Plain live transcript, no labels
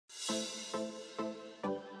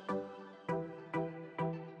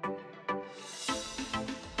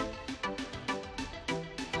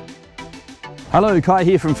Hello, Kai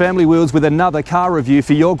here from Family Wheels with another car review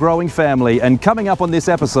for your growing family. And coming up on this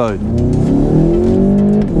episode...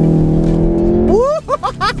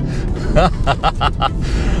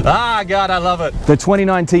 Ah, God, I love it. The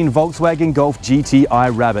 2019 Volkswagen Golf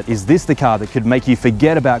GTI Rabbit. Is this the car that could make you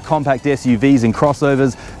forget about compact SUVs and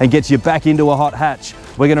crossovers and get you back into a hot hatch?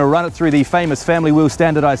 We're going to run it through the famous Family Wheel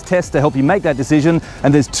standardized test to help you make that decision.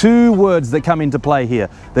 And there's two words that come into play here.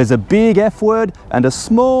 There's a big F word and a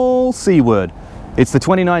small C word. It's the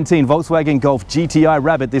 2019 Volkswagen Golf GTI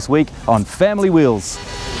Rabbit this week on Family Wheels.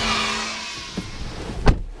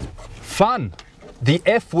 Fun. The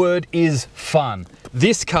F word is fun.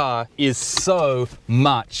 This car is so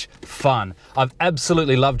much fun. I've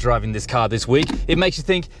absolutely loved driving this car this week. It makes you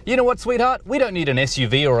think, you know what, sweetheart? We don't need an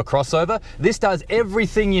SUV or a crossover. This does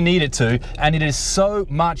everything you need it to, and it is so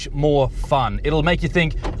much more fun. It'll make you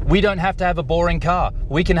think, we don't have to have a boring car.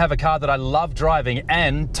 We can have a car that I love driving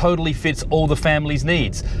and totally fits all the family's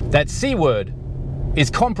needs. That C word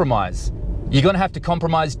is compromise. You're gonna have to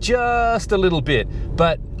compromise just a little bit,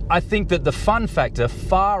 but I think that the fun factor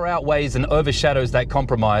far outweighs and overshadows that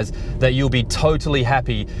compromise, that you'll be totally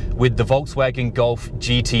happy with the Volkswagen Golf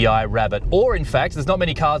GTI Rabbit. Or in fact, there's not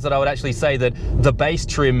many cars that I would actually say that the base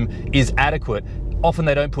trim is adequate. Often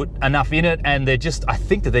they don't put enough in it, and I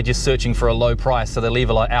think that they're just searching for a low price, so they leave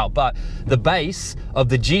a lot out. But the base of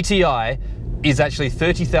the GTI is actually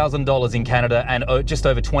 $30,000 in Canada and just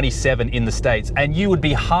over 27 in the States. And you would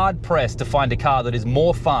be hard pressed to find a car that is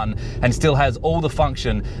more fun and still has all the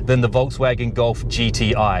function than the Volkswagen Golf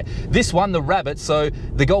GTI. This one, the Rabbit, so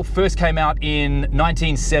the Golf first came out in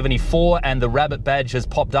 1974 and the Rabbit badge has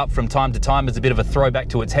popped up from time to time as a bit of a throwback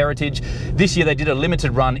to its heritage. This year they did a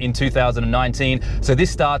limited run in 2019. So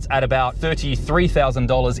this starts at about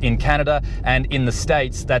 $33,000 in Canada, and in the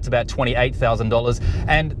States that's about $28,000.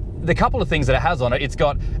 And the couple of things that it has on it, it's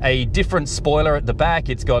got a different spoiler at the back,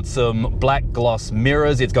 it's got some black gloss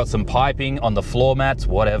mirrors, it's got some piping on the floor mats,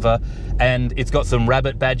 whatever, and it's got some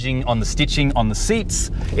Rabbit badging on the stitching on the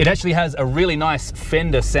seats. It actually has a really nice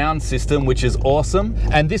Fender sound system, which is awesome.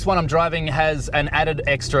 And this one I'm driving has an added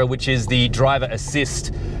extra, which is the driver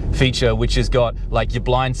assist feature, which has got like your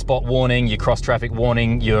blind spot warning, your cross traffic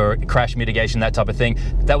warning, your crash mitigation, that type of thing.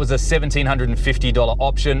 That was a $1,750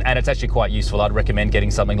 option, and it's actually quite useful. I'd recommend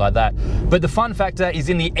getting something like that. But the fun factor is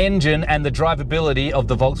in the engine and the drivability of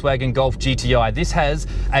the Volkswagen Golf GTI. This has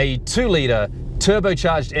a 2-litre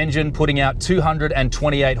turbocharged engine putting out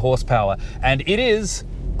 228 horsepower, and it is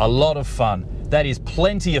a lot of fun. That is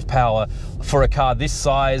plenty of power for a car this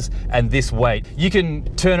size and this weight. You can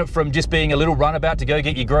turn it from just being a little runabout to go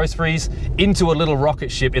get your groceries into a little rocket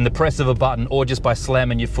ship in the press of a button, or just by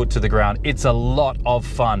slamming your foot to the ground. It's a lot of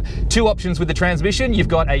fun. Two options with the transmission. You've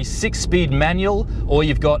got a 6-speed manual, or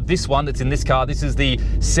you've got this one that's in this car. This is the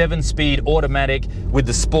 7-speed automatic with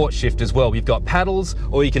the sport shift as well. You've got paddles,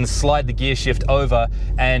 or you can slide the gear shift over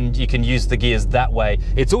and you can use the gears that way.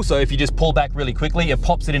 It's also, if you just pull back really quickly, it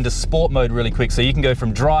pops it into sport mode really quick. So you can go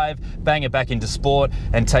from drive, bang it back into sport,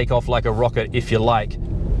 and take off like a rocket if you like.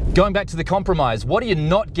 Going back to the compromise, what are you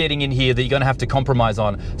not getting in here that you're going to have to compromise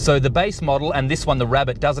on? So the base model, and this one, the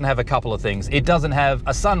Rabbit, doesn't have a couple of things. It doesn't have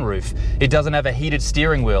a sunroof. It doesn't have a heated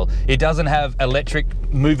steering wheel. It doesn't have electric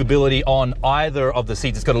movability on either of the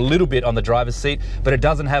seats. It's got a little bit on the driver's seat, but it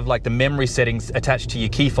doesn't have like the memory settings attached to your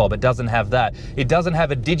key fob. It doesn't have that. It doesn't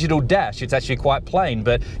have a digital dash. It's actually quite plain.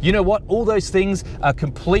 But you know what? All those things are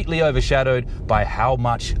completely overshadowed by how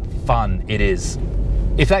much fun it is.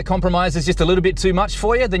 If that compromise is just a little bit too much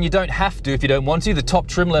for you, then you don't have to if you don't want to. The top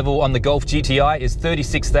trim level on the Golf GTI is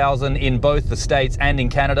 $36,000 in both the States and in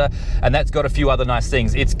Canada, and that's got a few other nice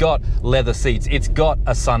things. It's got leather seats, it's got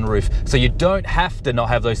a sunroof, so you don't have to not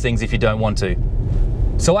have those things if you don't want to.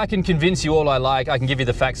 So I can convince you all I like, I can give you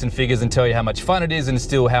the facts and figures and tell you how much fun it is and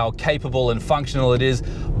still how capable and functional it is,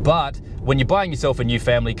 but when you're buying yourself a new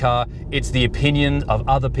family car, it's the opinion of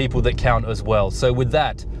other people that count as well. So with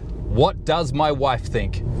that, what does my wife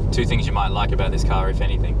think? Two things you might like about this car, if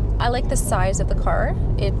anything. I like the size of the car.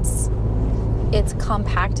 It's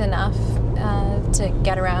compact enough to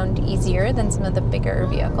get around easier than some of the bigger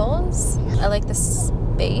vehicles. I like the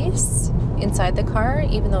space inside the car.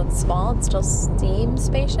 Even though it's small, it still seems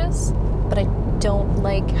spacious. But I don't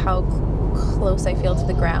like how close I feel to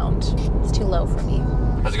the ground. It's too low for me.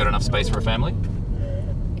 Has it got enough space for a family?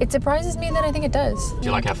 It surprises me that I think it does. Do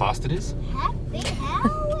you like how fast it is?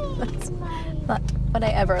 That's not what I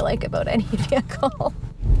ever like about any vehicle.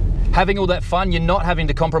 Having all that fun, you're not having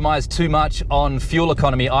to compromise too much on fuel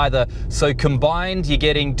economy either. So combined, you're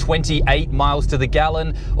getting 28 miles to the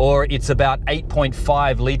gallon, or it's about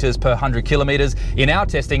 8.5 litres per 100 kilometres. In our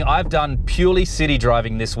testing, I've done purely city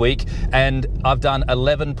driving this week, and I've done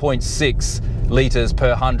 11.6 litres per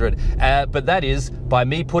 100. But that is by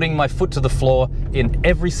me putting my foot to the floor in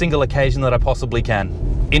every single occasion that I possibly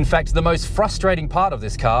can. In fact, the most frustrating part of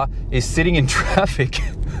this car is sitting in traffic.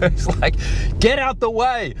 It's like, get out the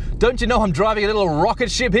way. Don't you know I'm driving a little rocket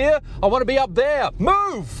ship here? I want to be up there.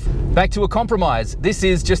 Move! Back to a compromise. This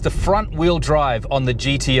is just a front wheel drive on the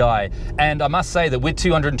GTI. And I must say that with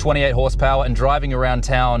 228 horsepower and driving around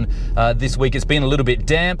town this week, it's been a little bit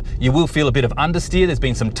damp. You will feel a bit of understeer. There's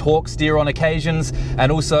been some torque steer on occasions.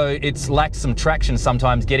 And also it's lacked some traction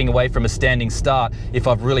sometimes getting away from a standing start if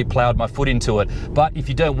I've really plowed my foot into it. But if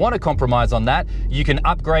you don't want to compromise on that, you can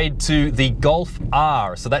upgrade to the Golf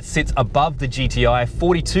R. So that sits above the GTI,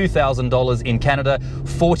 $42,000 in Canada,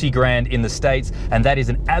 40 grand in the States. And that is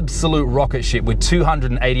an absolute rocket ship with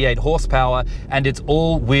 288 horsepower, and it's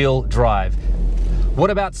all-wheel drive. What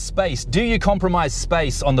about space? Do you compromise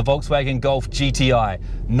space on the Volkswagen Golf GTI?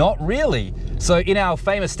 Not really. So in our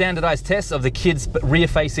famous standardized test of the kids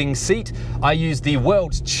rear-facing seat, I used the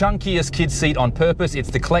world's chunkiest kids seat on purpose. It's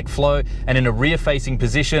the Collect Flow, and in a rear-facing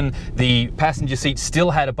position, the passenger seat still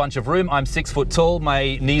had a bunch of room. I'm 6 foot tall.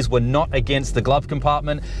 My knees were not against the glove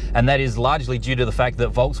compartment, and that is largely due to the fact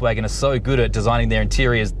that Volkswagen are so good at designing their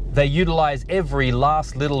interiors. They utilize every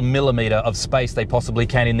last little millimeter of space they possibly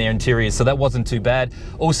can in their interiors, so that wasn't too bad.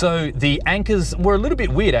 Also, the anchors were a little bit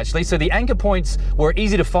weird actually. So the anchor points were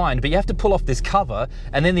easy to find, but you have to pull off this cover,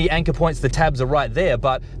 and then the anchor points, the tabs are right there,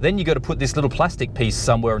 but then you got to put this little plastic piece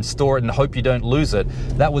somewhere and store it and hope you don't lose it.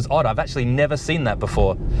 That was odd. I've actually never seen that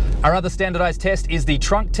before. Our other standardized test is the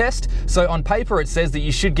trunk test. So on paper it says that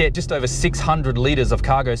you should get just over 600 liters of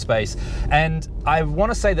cargo space, and I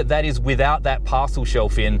want to say that that is without that parcel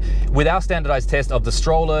shelf in. With our standardized test of the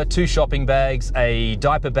stroller, 2 shopping bags, a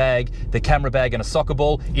diaper bag, the camera bag, and a soccer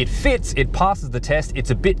ball, it fits, it passes the test. It's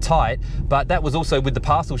a bit tight, but that was also with the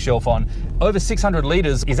parcel shelf on. Over 600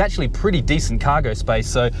 liters is actually pretty decent cargo space,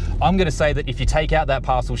 so I'm going to say that if you take out that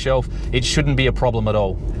parcel shelf, it shouldn't be a problem at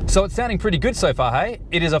all. So it's sounding pretty good so far, hey?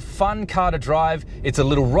 It is a fun car to drive. It's a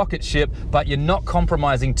little rocket ship, but you're not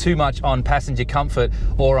compromising too much on passenger comfort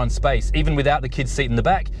or on space. Even without the kids' seat in the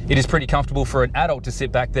back, it is pretty comfortable for an adult to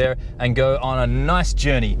sit back there and go on a nice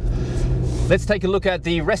journey. Let's take a look at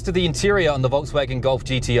the rest of the interior on the Volkswagen Golf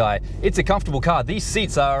GTI. It's a comfortable car. These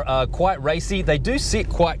seats are quite racy. They do sit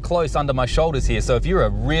quite close under my shoulders here, so if you're a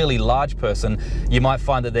really large person, you might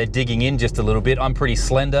find that they're digging in just a little bit. I'm pretty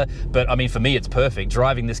slender, but I mean, for me, it's perfect.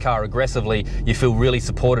 Driving this car aggressively, you feel really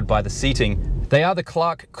supported by the seating. They are the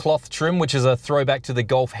Clark cloth trim, which is a throwback to the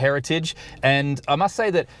Golf heritage. And I must say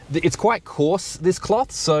that it's quite coarse, this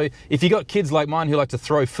cloth. So if you got kids like mine who like to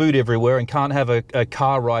throw food everywhere and can't have a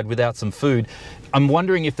car ride without some food, I'm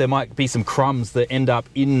wondering if there might be some crumbs that end up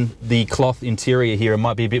in the cloth interior here and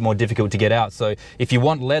might be a bit more difficult to get out. So if you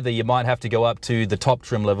want leather, you might have to go up to the top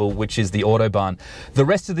trim level, which is the Autobahn. The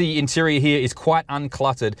rest of the interior here is quite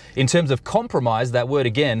uncluttered. In terms of compromise, that word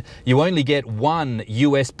again, you only get one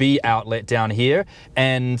USB outlet down here,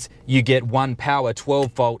 and you get one power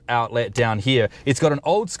 12-volt outlet down here. It's got an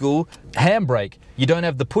old school handbrake. You don't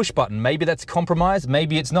have the push button. Maybe that's a compromise,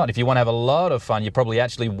 maybe it's not. If you want to have a lot of fun, you probably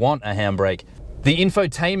actually want a handbrake. The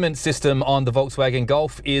infotainment system on the Volkswagen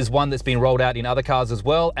Golf is one that's been rolled out in other cars as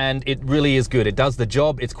well, and it really is good. It does the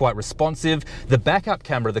job, it's quite responsive. The backup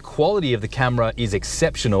camera, the quality of the camera is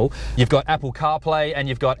exceptional. You've got Apple CarPlay and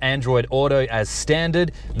you've got Android Auto as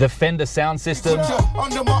standard. The Fender sound system.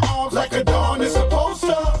 Under my arms like a dawn is supposed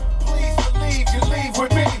to. Please believe you leave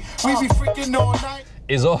with me. We be freaking all night.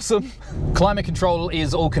 Is awesome. Climate control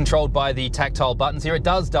is all controlled by the tactile buttons here. It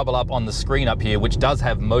does double up on the screen up here, which does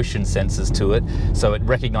have motion sensors to it. So it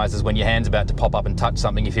recognizes when your hand's about to pop up and touch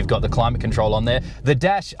something if you've got the climate control on there. The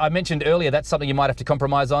dash, I mentioned earlier, that's something you might have to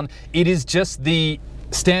compromise on. It is just the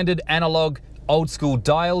standard analog old school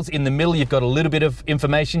dials. In the middle, you've got a little bit of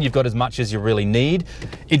information. You've got as much as you really need.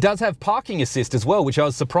 It does have parking assist as well, which I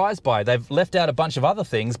was surprised by. They've left out a bunch of other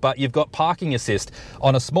things, but you've got parking assist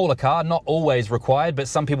on a smaller car, not always required, but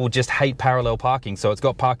some people just hate parallel parking. So it's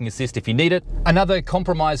got parking assist if you need it. Another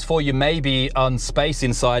compromise for you maybe on space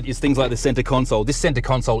inside is things like the center console. This center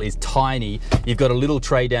console is tiny. You've got a little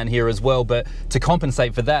tray down here as well, but to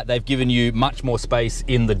compensate for that, they've given you much more space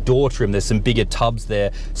in the door trim. There's some bigger tubs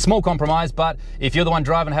there. Small compromise, but if you're the one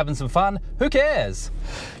driving, having some fun, who cares?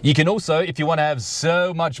 You can also, if you want to have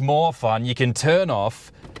so much more fun, you can turn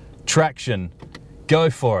off traction.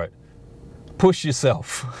 Go for it. Push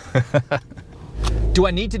yourself. Do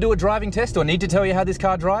I need to do a driving test? Do I need to tell you how this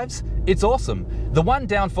car drives? It's awesome. The one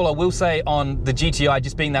downfall I will say on the GTI,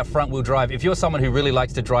 just being that front wheel drive, if you're someone who really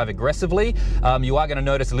likes to drive aggressively, you are going to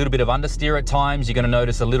notice a little bit of understeer at times. You're going to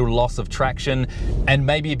notice a little loss of traction and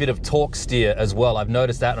maybe a bit of torque steer as well. I've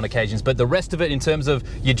noticed that on occasions, but the rest of it in terms of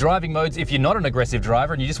your driving modes, if you're not an aggressive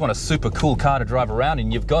driver and you just want a super cool car to drive around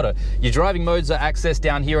in, you've got it. Your driving modes are accessed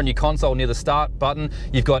down here on your console near the start button.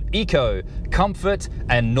 You've got Eco, Comfort,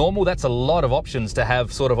 and Normal. That's a lot of options to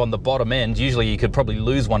have sort of on the bottom end. Usually you could probably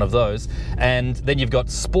lose one of those. And then you've got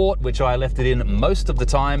Sport, which I left it in most of the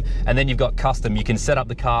time. And then you've got Custom. You can set up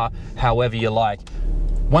the car however you like.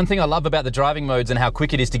 One thing I love about the driving modes and how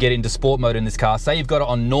quick it is to get into sport mode in this car, say you've got it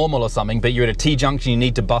on normal or something, but you're at a T-junction, you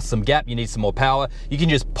need to bust some gap, you need some more power, you can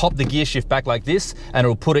just pop the gear shift back like this and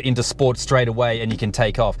it'll put it into sport straight away and you can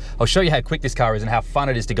take off. I'll show you how quick this car is and how fun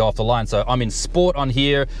it is to go off the line. So I'm in sport on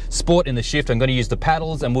here, sport in the shift, I'm going to use the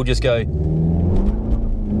paddles and we'll just go.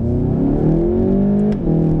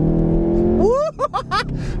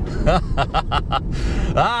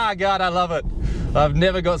 Ah, God, I love it. I've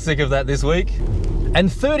never got sick of that this week.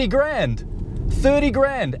 And 30 grand, 30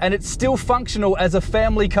 grand, and it's still functional as a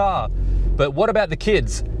family car. But what about the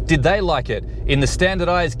kids? Did they like it? In the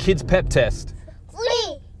standardized kids pep test. 3,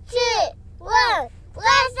 2, 1,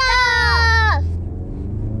 blast off!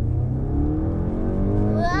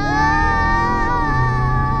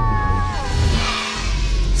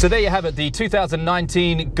 So there you have it, the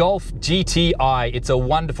 2019 Golf GTI. It's a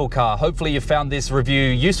wonderful car. Hopefully you found this review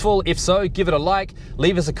useful. If so, give it a like,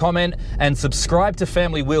 leave us a comment, and subscribe to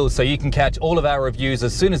Family Wheels so you can catch all of our reviews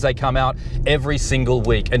as soon as they come out every single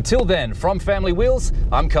week. Until then, from Family Wheels,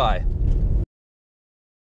 I'm Kai.